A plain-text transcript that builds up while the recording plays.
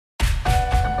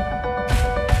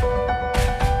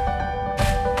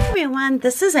everyone,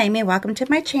 this is Amy. Welcome to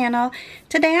my channel.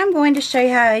 Today I'm going to show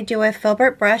you how I do a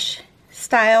Filbert brush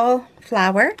style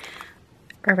flower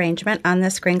arrangement on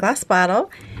this green glass bottle.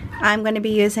 I'm going to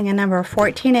be using a number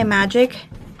 14 Amagic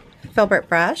Filbert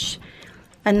brush,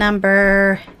 a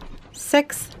number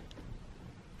 6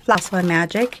 also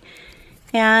Amagic,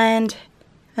 and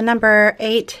a number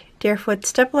 8 Deerfoot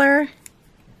Stippler,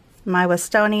 my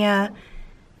Westonia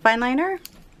fine liner.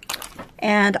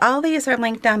 And all these are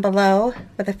linked down below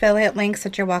with affiliate links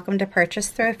that you're welcome to purchase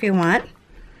through if you want.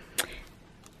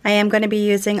 I am going to be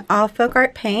using all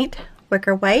FolkArt paint,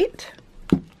 Wicker White,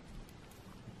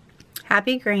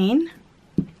 Happy Green,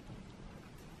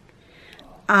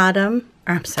 Burnt Umber,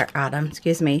 I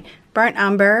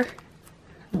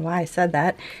don't know why I said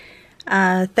that,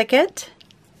 Thicket,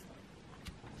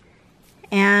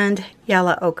 and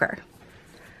Yellow Ochre.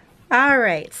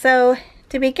 Alright, so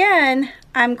to begin,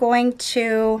 I'm going to,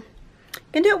 you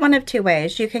can do it one of two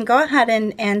ways. You can go ahead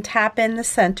and tap in the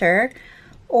center,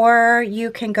 or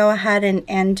you can go ahead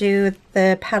and do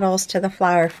the petals to the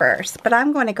flower first. But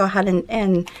I'm going to go ahead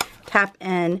and tap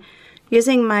in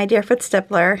using my Deerfoot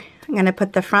Stippler. I'm going to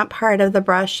put the front part of the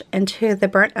brush into the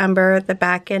burnt umber, the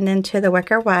back end into the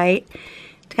wicker white,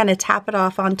 to kind of tap it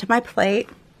off onto my plate,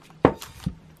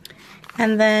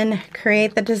 and then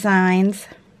create the designs.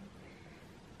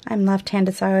 I'm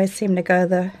left-handed, so I always seem to go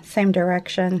the same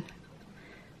direction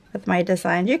with my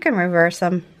designs. You can reverse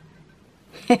them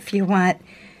if you want.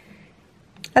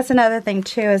 That's another thing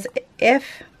too, is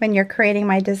if when you're creating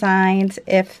my designs,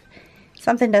 if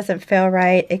something doesn't feel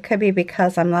right, it could be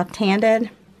because I'm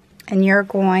left-handed and you're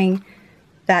going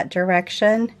that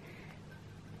direction,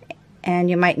 and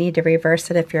you might need to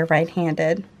reverse it if you're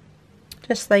right-handed.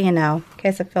 Just so you know, in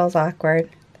case it feels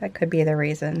awkward, that could be the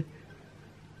reason.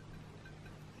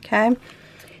 Okay,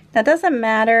 now it doesn't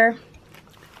matter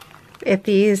if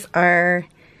these are,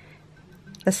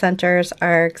 the centers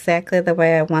are exactly the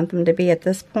way I want them to be at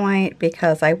this point,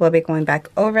 because I will be going back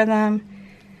over them.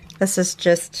 This is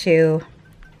just to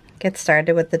get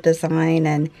started with the design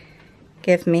and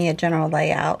give me a general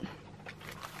layout.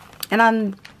 And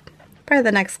on probably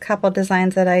the next couple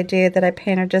designs that I do that I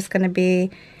paint are just going to be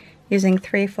using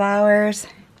 3 flowers.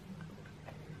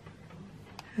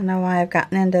 I don't know why I've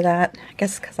gotten into that. I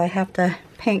guess because I have to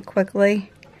paint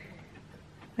quickly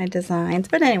my designs.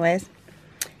 But anyways,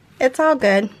 it's all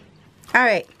good.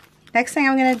 Alright, next thing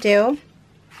I'm going to do,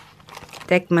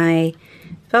 take my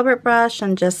Filbert brush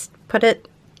and just put it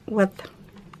with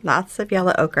lots of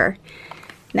yellow ochre.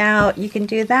 Now you can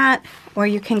do that, or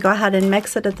you can go ahead and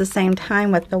mix it at the same time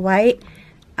with the white.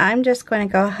 I'm just going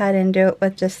to go ahead and do it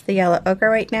with just the yellow ochre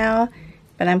right now,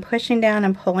 but I'm pushing down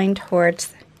and pulling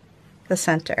towards the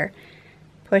center.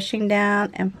 Pushing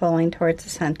down and pulling towards the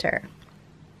center.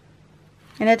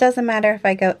 And it doesn't matter if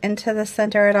I go into the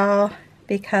center at all,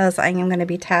 because I am going to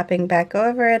be tapping back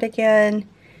over it again,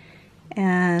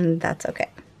 and that's okay.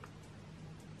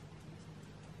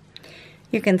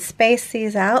 You can space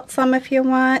these out some if you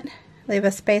want. Leave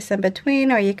a space in between,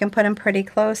 or you can put them pretty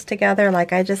close together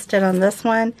like I just did on this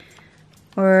one.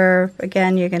 Or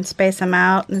again, you can space them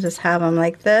out and just have them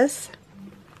like this.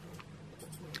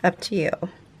 Up to you.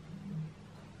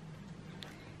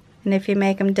 And if you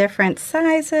make them different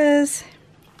sizes,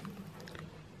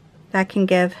 that can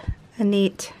give a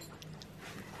neat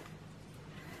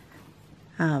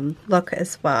look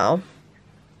as well.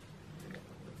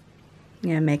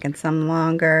 Yeah, making some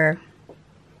longer,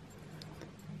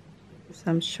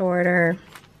 some shorter.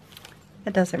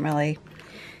 It doesn't really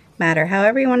matter.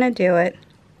 However you want to do it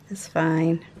is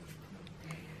fine.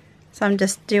 So I'm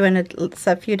just doing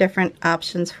a few different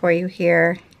options for you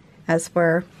here as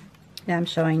I'm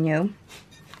showing you.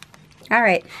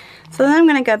 Alright, so then I'm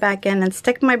going to go back in and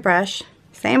stick my brush,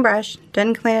 same brush,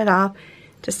 didn't clean it off,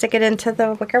 just stick it into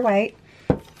the wicker white.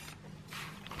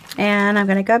 And I'm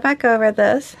going to go back over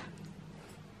this.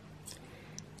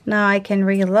 Now I can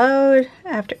reload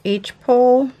after each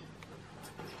pull,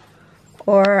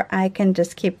 or I can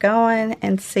just keep going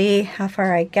and see how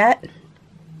far I get.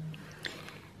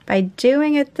 By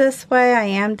doing it this way, I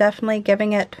am definitely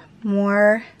giving it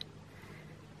more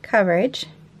coverage,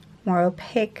 more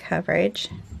opaque coverage.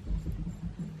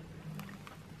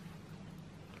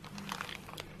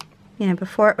 You know,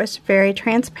 before it was very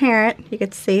transparent, you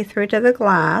could see through to the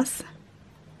glass.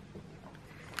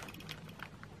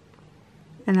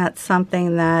 And that's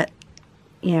something that,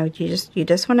 you know, you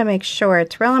just want to make sure.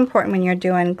 It's real important when you're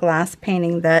doing glass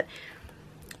painting that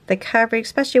the coverage,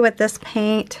 especially with this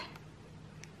paint,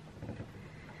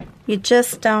 you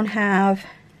just don't have,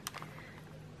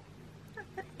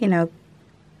 you know,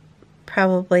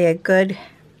 probably a good,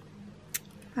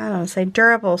 I don't know, say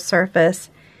durable surface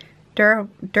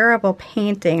durable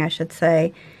painting, I should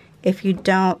say, if you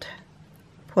don't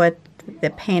put the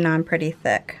paint on pretty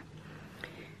thick.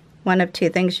 One of two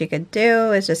things you could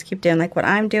do is just keep doing like what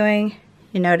I'm doing.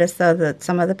 You notice though that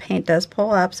some of the paint does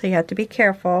pull up, so you have to be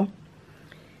careful.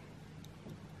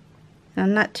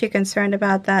 I'm not too concerned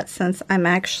about that since I'm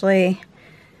actually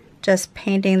just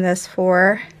painting this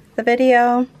for the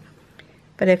video.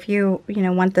 But if you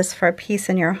want this for a piece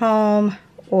in your home,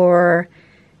 or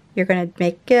you're going to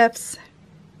make gifts,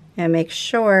 and make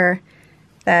sure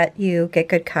that you get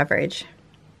good coverage.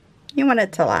 You want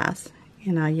it to last.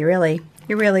 You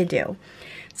really do.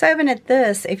 So even at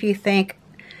this, if you think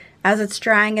as it's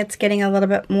drying it's getting a little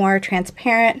bit more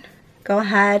transparent, go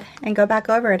ahead and go back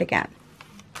over it again.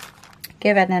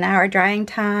 Give it an hour drying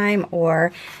time,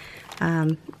 or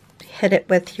hit it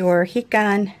with your heat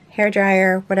gun, hair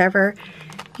dryer, whatever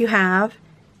you have.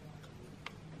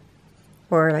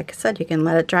 Or like I said, you can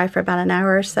let it dry for about an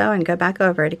hour or so and go back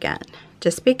over it again.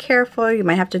 Just be careful. You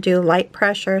might have to do light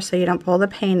pressure so you don't pull the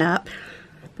paint up.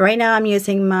 But right now I'm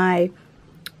using my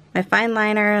fine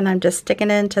liner, and I'm just sticking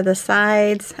it into the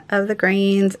sides of the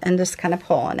greens and just kind of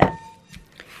pulling it.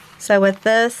 So with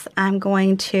this, I'm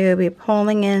going to be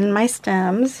pulling in my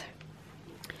stems,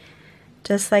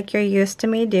 just like you're used to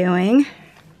me doing.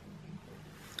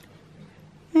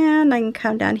 And I can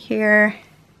come down here,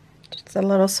 just a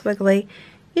little swiggly.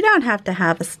 You don't have to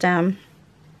have a stem.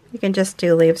 You can just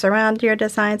do leaves around your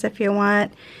designs if you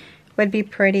want. Would be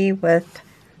pretty with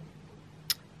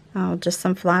just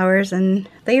some flowers and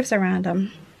leaves around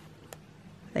them.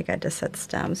 I think I just said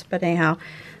stems, but anyhow,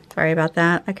 sorry about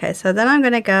that. Okay, so then I'm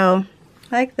going to go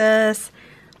like this,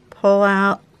 pull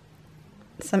out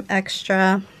some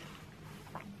extra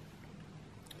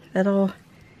little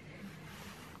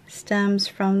stems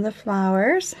from the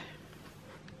flowers.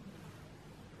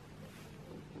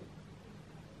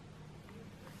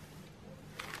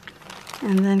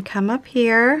 And then come up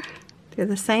here, do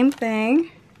the same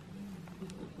thing.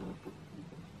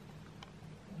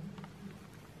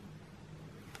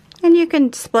 And you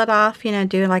can split off,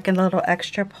 do like a little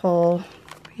extra pull,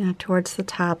 towards the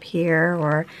top here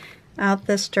or out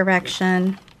this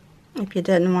direction if you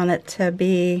didn't want it to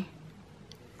be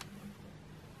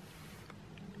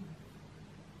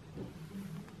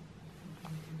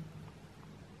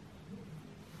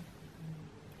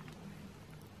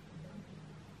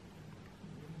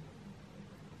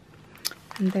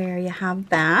and there you have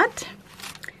that.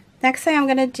 Next thing I'm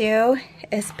going to do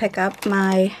is pick up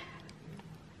my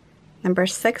number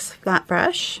 6 flat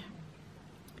brush.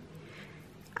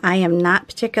 I am not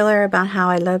particular about how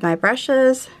I load my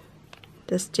brushes.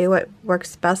 Just do what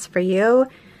works best for you.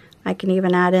 I can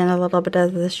even add in a little bit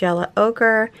of this yellow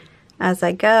ochre as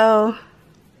I go,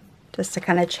 just to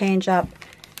kind of change up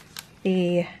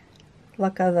the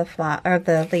look of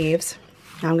the leaves.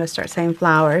 Now I'm going to start saying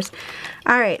flowers.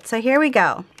 Alright, so here we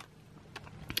go.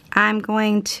 I'm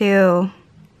going to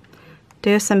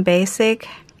do some basic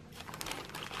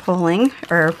pulling,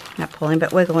 or not pulling,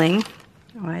 but wiggling.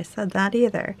 Oh, I said that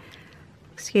either.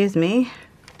 Excuse me.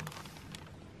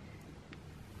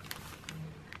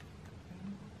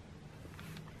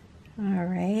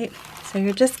 Alright, so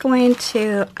you're just going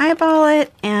to eyeball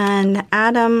it and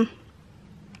add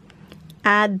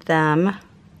them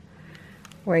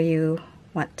where you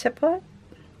want to put.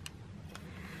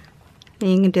 And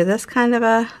you can do this kind of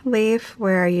a leaf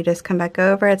where you just come back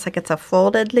over. It's like it's a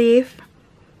folded leaf.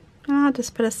 I'll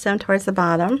just put a stem towards the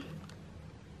bottom.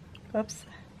 Oops.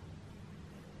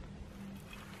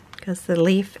 Because the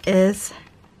leaf is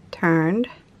turned.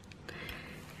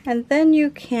 And then you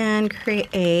can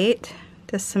create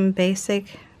just some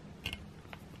basic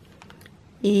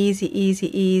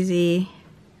easy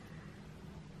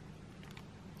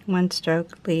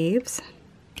one-stroke leaves.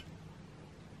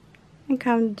 And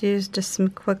come do just some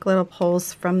quick little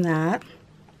pulls from that.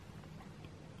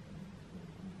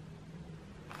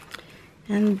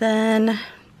 And then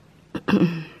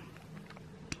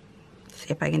see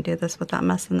if I can do this without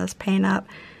messing this paint up.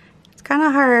 It's kind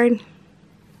of hard. You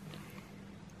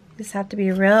just have to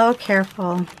be real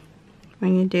careful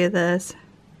when you do this,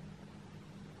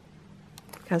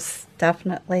 because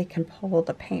definitely can pull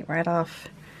the paint right off,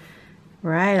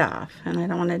 and I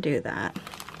don't want to do that.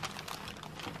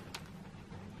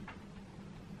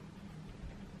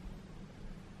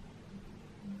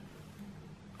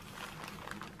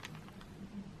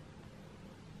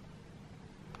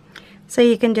 So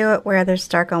you can do it where there's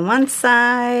dark on one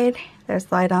side,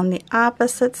 there's light on the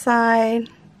opposite side.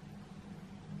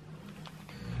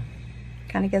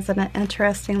 Kind of gives it an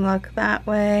interesting look that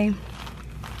way.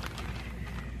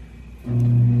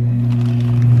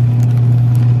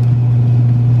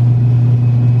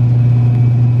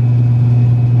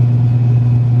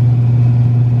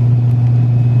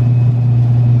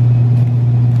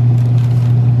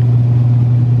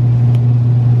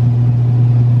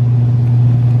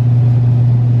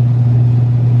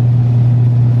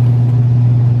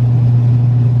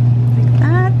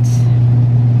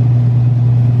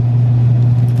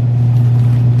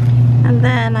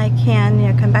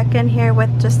 in here with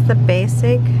just the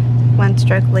basic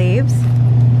one-stroke leaves.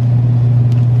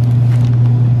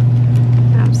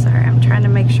 I'm sorry, I'm trying to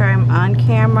make sure I'm on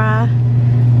camera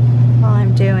while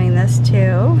I'm doing this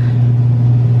too.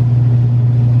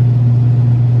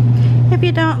 If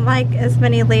you don't like as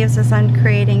many leaves as I'm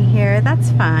creating here, that's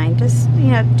fine. Just,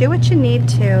 you know, do what you need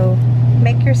to.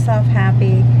 Make yourself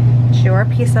happy. It's your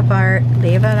piece of art.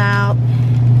 Leave it out.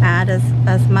 Add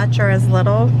as much or as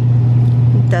little.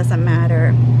 It doesn't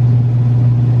matter.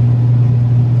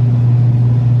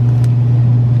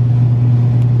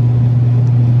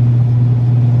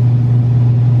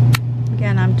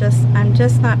 Again, I'm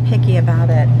just not picky about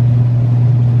it.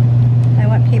 I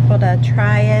want people to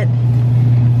try it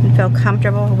and feel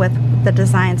comfortable with the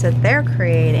designs that they're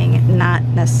creating, not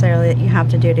necessarily that you have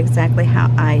to do it exactly how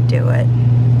I do it,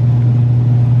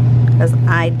 because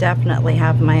I definitely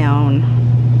have my own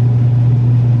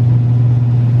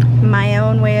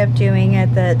way of doing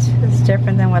it that is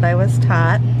different than what I was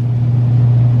taught,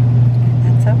 and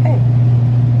that's okay.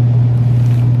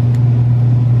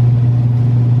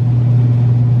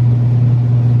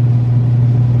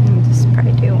 I'll just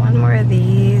probably do one more of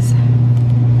these.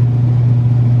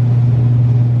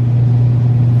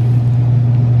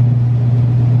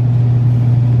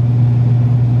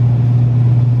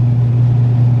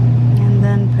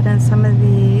 Some of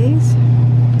these,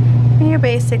 and you're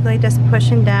basically just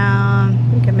pushing down.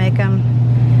 You can make them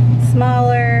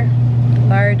smaller,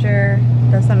 larger,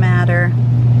 doesn't matter.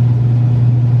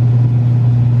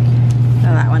 Oh,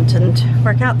 that one didn't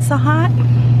work out so hot.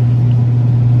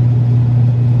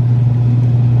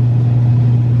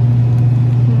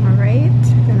 Alright,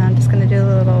 and I'm just going to do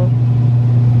little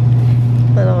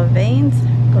veins,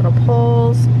 little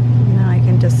pulls. Now I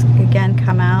can just again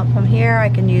come out from here. I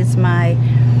can use my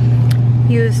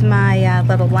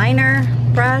little liner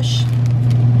brush.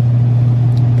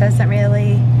 Doesn't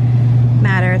really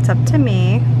matter, it's up to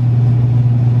me.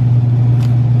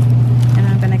 And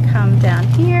I'm going to come down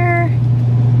here.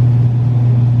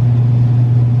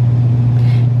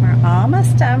 We're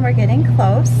almost done, we're getting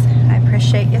close. I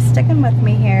appreciate you sticking with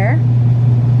me here.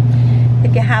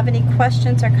 If you have any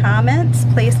questions or comments,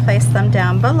 please place them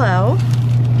down below.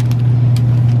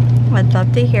 I'd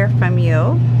love to hear from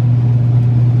you.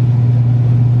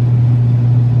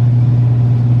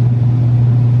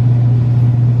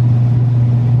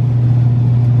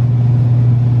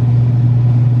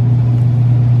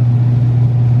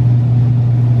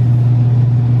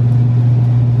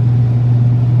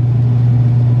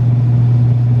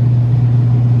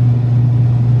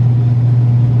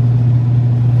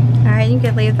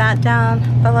 Leave that down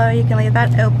below. You can leave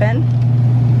that open.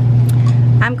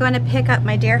 I'm going to pick up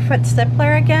my Deerfoot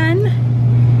stippler again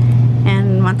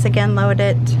and once again load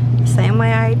it the same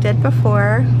way I did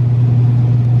before.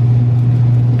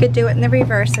 You could do it in the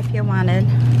reverse if you wanted,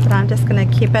 but I'm just going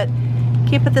to keep it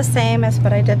the same as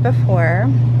what I did before.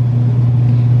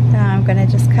 Now I'm going to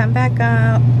just come back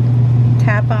up,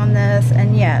 tap on this,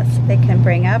 and yes, it can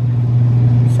bring up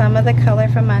some of the color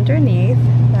from underneath.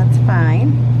 That's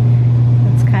fine.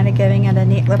 Kind of giving it a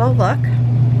neat little look.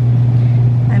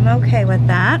 I'm okay with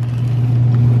that.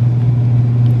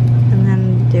 And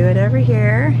then do it over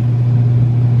here.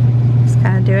 Just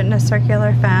kind of do it in a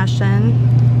circular fashion.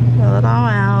 Fill it all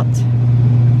out as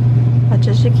much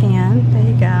as you can. There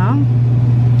you go.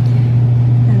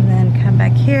 And then come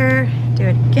back here, do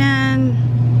it again.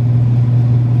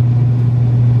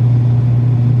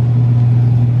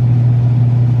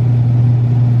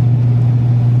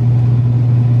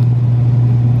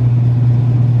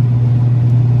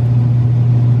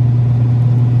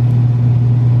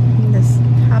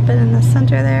 In the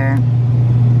center there.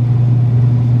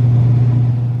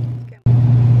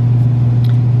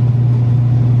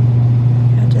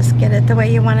 You'll just get it the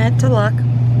way you want it to look,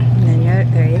 and then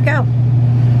there you go.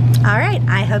 Alright,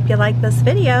 I hope you like this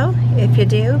video. If you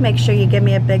do, make sure you give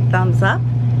me a big thumbs up.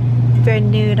 If you're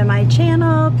new to my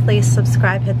channel, please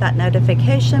subscribe, hit that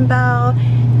notification bell,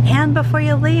 and before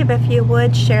you leave, if you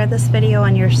would, share this video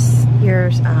on your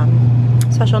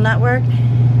social network.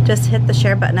 Just hit the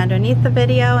share button underneath the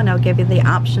video and it'll give you the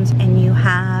options, and you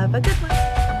have a good one.